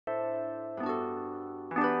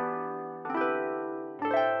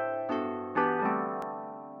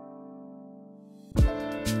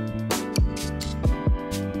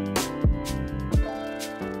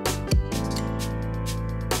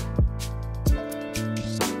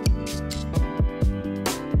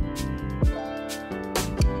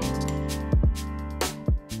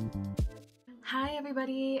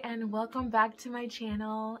and welcome back to my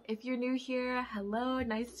channel. If you're new here, hello,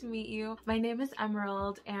 nice to meet you. My name is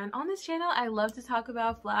Emerald, and on this channel I love to talk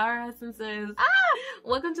about flower essences.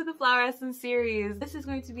 Welcome to the flower essence series. This is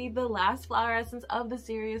going to be the last flower essence of the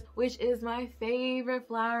series, which is my favorite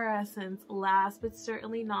flower essence, last but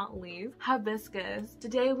certainly not least, hibiscus.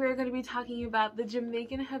 Today we're going to be talking about the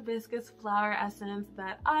Jamaican hibiscus flower essence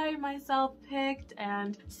that I myself picked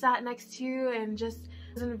and sat next to and just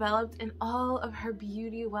was enveloped in all of her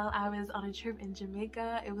beauty while I was on a trip in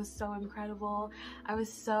Jamaica. It was so incredible. I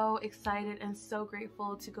was so excited and so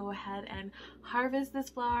grateful to go ahead and harvest this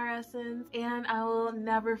flower essence, and I will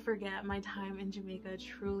never forget my time in Jamaica.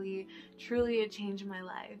 Truly it changed my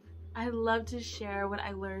life. I love to share what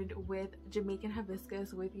I learned with Jamaican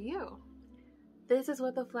hibiscus with you. This is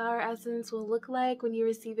what the flower essence will look like when you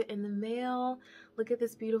receive it in the mail. Look at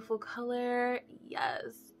this beautiful color.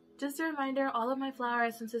 Yes. Just a reminder, all of my flower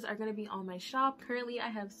essences are going to be on my shop. Currently, I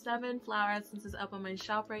have 7 flower essences up on my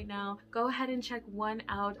shop right now. Go ahead and check one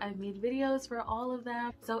out. I've made videos for all of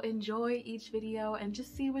them, so enjoy each video and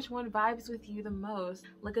just see which one vibes with you the most.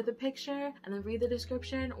 Look at the picture and then read the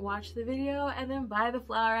description, watch the video, and then buy the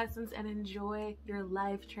flower essence and enjoy your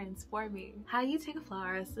life transforming. How you take a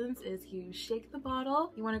flower essence is you shake the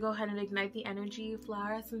bottle. You want to go ahead and ignite the energy.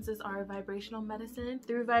 Flower essences are a vibrational medicine.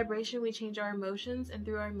 Through vibration, we change our emotions, and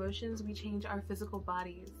through our emotions, we change our physical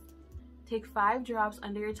bodies. Take 5 drops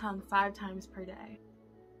under your tongue 5 times per day.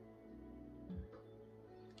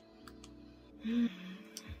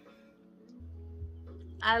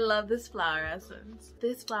 I love this flower essence.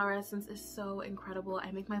 This flower essence is so incredible.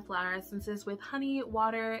 I make my flower essences with honey,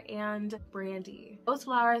 water, and brandy. Most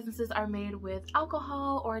flower essences are made with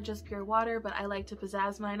alcohol or just pure water, but I like to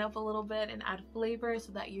pizzazz mine up a little bit and add flavor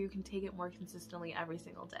so that you can take it more consistently every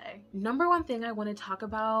single day. Number one thing I want to talk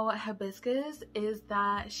about hibiscus is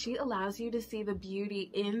that she allows you to see the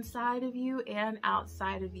beauty inside of you and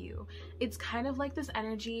outside of you. It's kind of like this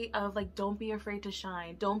energy of like, don't be afraid to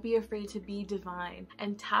shine, don't be afraid to be divine,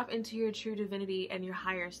 and tap into your true divinity and your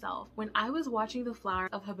higher self. When I was watching the flower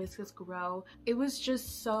of hibiscus grow, it was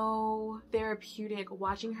just so therapeutic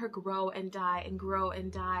watching her grow and die and grow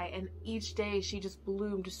and die, and each day she just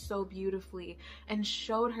bloomed so beautifully and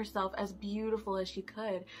showed herself as beautiful as she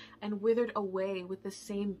could and withered away with the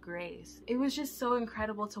same grace. It was just so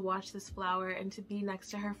incredible to watch this flower and to be next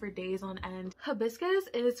to her for days on end. Hibiscus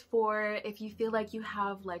is for if you feel like you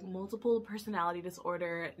have like multiple personality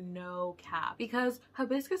disorder, no cap, because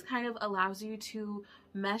hibiscus kind of allows you to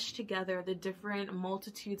mesh together the different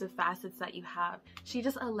multitudes of facets that you have. She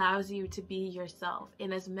just allows you to be yourself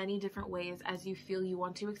in as many different ways as you feel you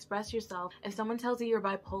want to express yourself. If someone tells you you're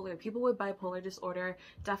bipolar, people with bipolar disorder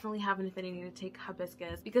definitely have an affinity to take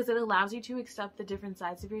hibiscus because it allows you to accept the different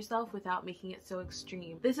sides of yourself without making it so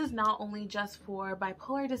extreme. This is not only just for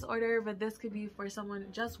bipolar disorder, but this could be for someone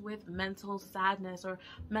just with mental sadness or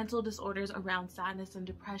mental disorders around sadness and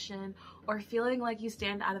depression, or feeling like you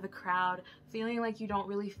stand out of the crowd, feeling like you don't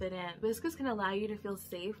really fit in. Hibiscus can allow you to feel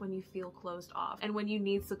safe when you feel closed off and when you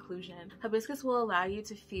need seclusion. Hibiscus will allow you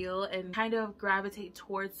to feel and kind of gravitate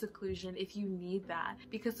towards seclusion if you need that,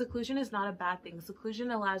 because seclusion is not a bad thing.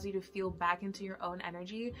 Seclusion allows you to feel back into your own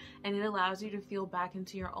energy, and it allows you to feel back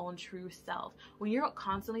into your own true self. When you're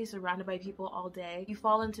constantly surrounded by people all day, you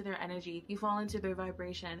fall into their energy, you fall into their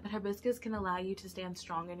vibration, but hibiscus can allow you to stand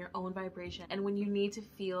strong in your own vibration, and when you need to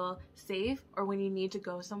feel safe or when you need to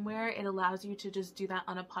go somewhere, it allows you to just do that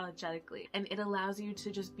unapologetically, and it allows you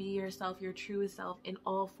to just be yourself, your truest self, in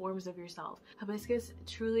all forms of yourself. Hibiscus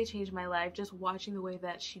truly changed my life. Just watching the way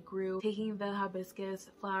that she grew, taking the hibiscus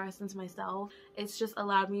flower essence myself, it's just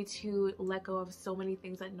allowed me to let go of so many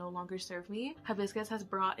things that no longer serve me. Hibiscus has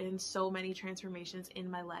brought in so many transformations in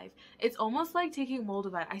my life. It's almost like taking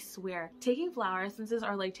moldavite. I swear, taking flower essences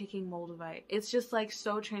are like taking moldavite. It's just like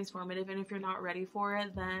so transformative, and if you're not ready for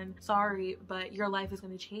it, then sorry, but your life is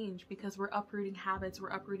going to change, because we're uprooting habits, we're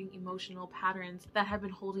uprooting emotional patterns that have been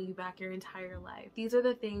holding you back your entire life. These are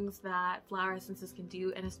the things that flower essences can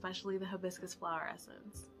do, and especially the hibiscus flower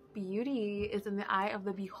essence. Beauty is in the eye of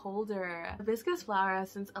the beholder. Hibiscus flower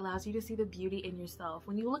essence allows you to see the beauty in yourself.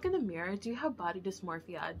 When you look in the mirror, do you have body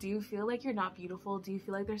dysmorphia? Do you feel like you're not beautiful? Do you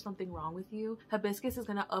feel like there's something wrong with you? Hibiscus is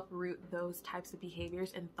going to uproot those types of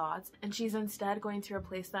behaviors and thoughts, and she's instead going to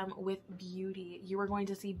replace them with beauty. You are going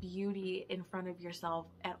to see beauty in front of yourself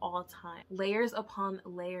at all times. Layers upon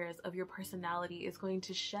layers of your personality is going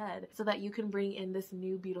to shed so that you can bring in this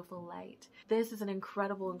new beautiful light. This is an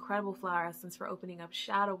incredible flower essence for opening up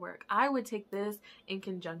shadow work. I would take this in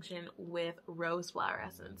conjunction with rose flower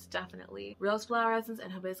essence, definitely. Rose flower essence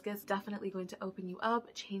and hibiscus definitely going to open you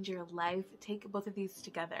up, change your life. Take both of these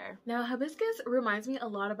together. Now, hibiscus reminds me a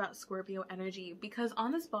lot about Scorpio energy because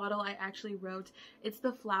on this bottle I actually wrote it's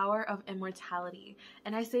the flower of immortality.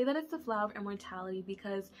 And I say that it's the flower of immortality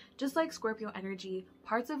because just like Scorpio energy,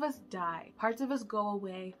 parts of us die, parts of us go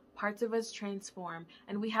away, parts of us transform,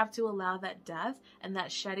 and we have to allow that death and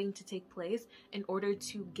that shedding to take place in order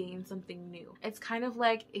to gain something new. It's kind of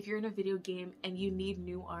like if you're in a video game and you need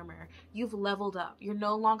new armor. You've leveled up. You're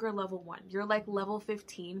no longer level 1. You're like level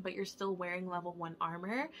 15, but you're still wearing level 1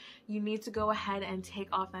 armor. You need to go ahead and take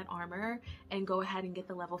off that armor and go ahead and get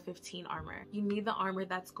the level 15 armor. You need the armor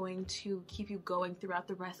that's going to keep you going throughout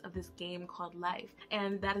the rest of this game called life.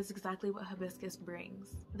 And that is exactly what hibiscus brings.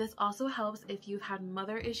 This also helps if you've had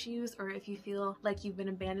mother issues or if you feel like you've been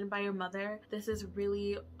abandoned by your mother. This is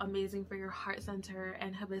really amazing for your heart center,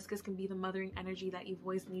 and hibiscus can be the mothering energy that you've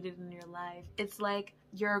always needed in your life. It's like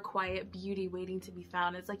you're a quiet beauty waiting to be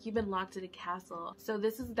found. It's like you've been locked in a castle. So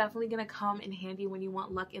this is definitely going to come in handy when you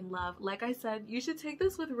want luck in love. Like I said, you should take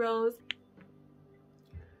this with rose.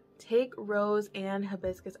 Take rose and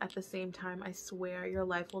hibiscus at the same time. I swear your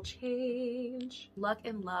life will change. Luck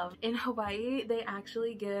and love. In Hawaii, they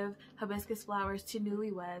actually give hibiscus flowers to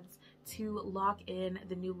newlyweds to lock in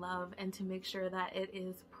the new love and to make sure that it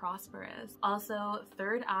is prosperous. Also,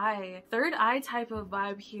 third eye type of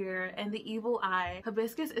vibe here, and the evil eye.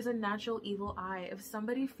 Hibiscus is a natural evil eye. If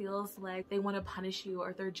somebody feels like they want to punish you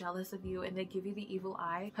or they're jealous of you and they give you the evil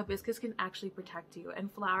eye, hibiscus can actually protect you.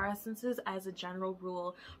 And flower essences, as a general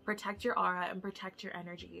rule, protect your aura and protect your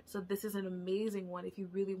energy. So this is an amazing one if you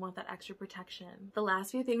really want that extra protection. The last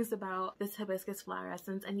few things about this hibiscus flower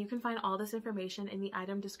essence, and you can find all this information in the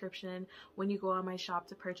item description when you go on my shop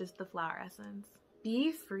to purchase the flower essence.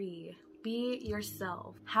 Be free. Be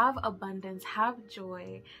yourself. Have abundance, have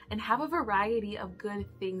joy, and have a variety of good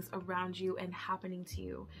things around you and happening to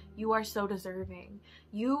you. You are so deserving.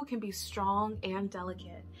 You can be strong and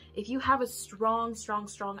delicate. If you have a strong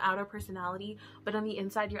outer personality, but on the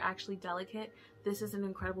inside you're actually delicate, this is an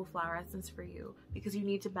incredible flower essence for you because you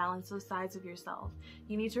need to balance those sides of yourself.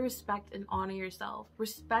 You need to respect and honor yourself.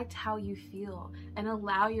 Respect how you feel and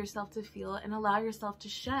allow yourself to feel and allow yourself to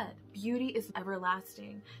shed. Beauty is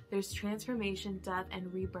everlasting. There's transformation, death,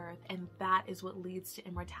 and rebirth, and that is what leads to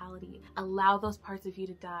immortality. Allow those parts of you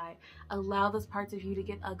to die. Allow those parts of you to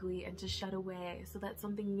get ugly and to shed away so that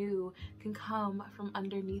something new can come from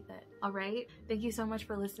underneath it. All right? Thank you so much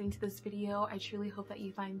for listening to this video. I truly hope that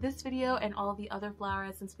you find this video and all the other flower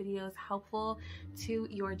essence videos helpful to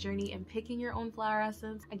your journey in picking your own flower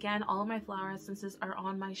essence. Again, all of my flower essences are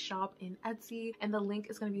on my shop in Etsy, and the link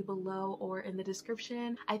is going to be below or in the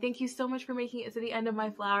description. I thank you so much for making it to the end of my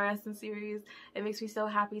flower essence series. It makes me so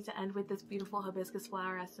happy to end with this beautiful hibiscus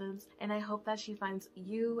flower essence, and I hope that she finds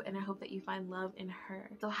you, and I hope that you find love in her.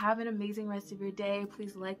 So have an amazing rest of your day.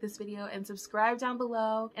 Please like this video and subscribe down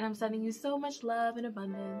below, and I'm sending you so much love and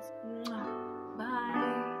abundance. Mwah. Bye.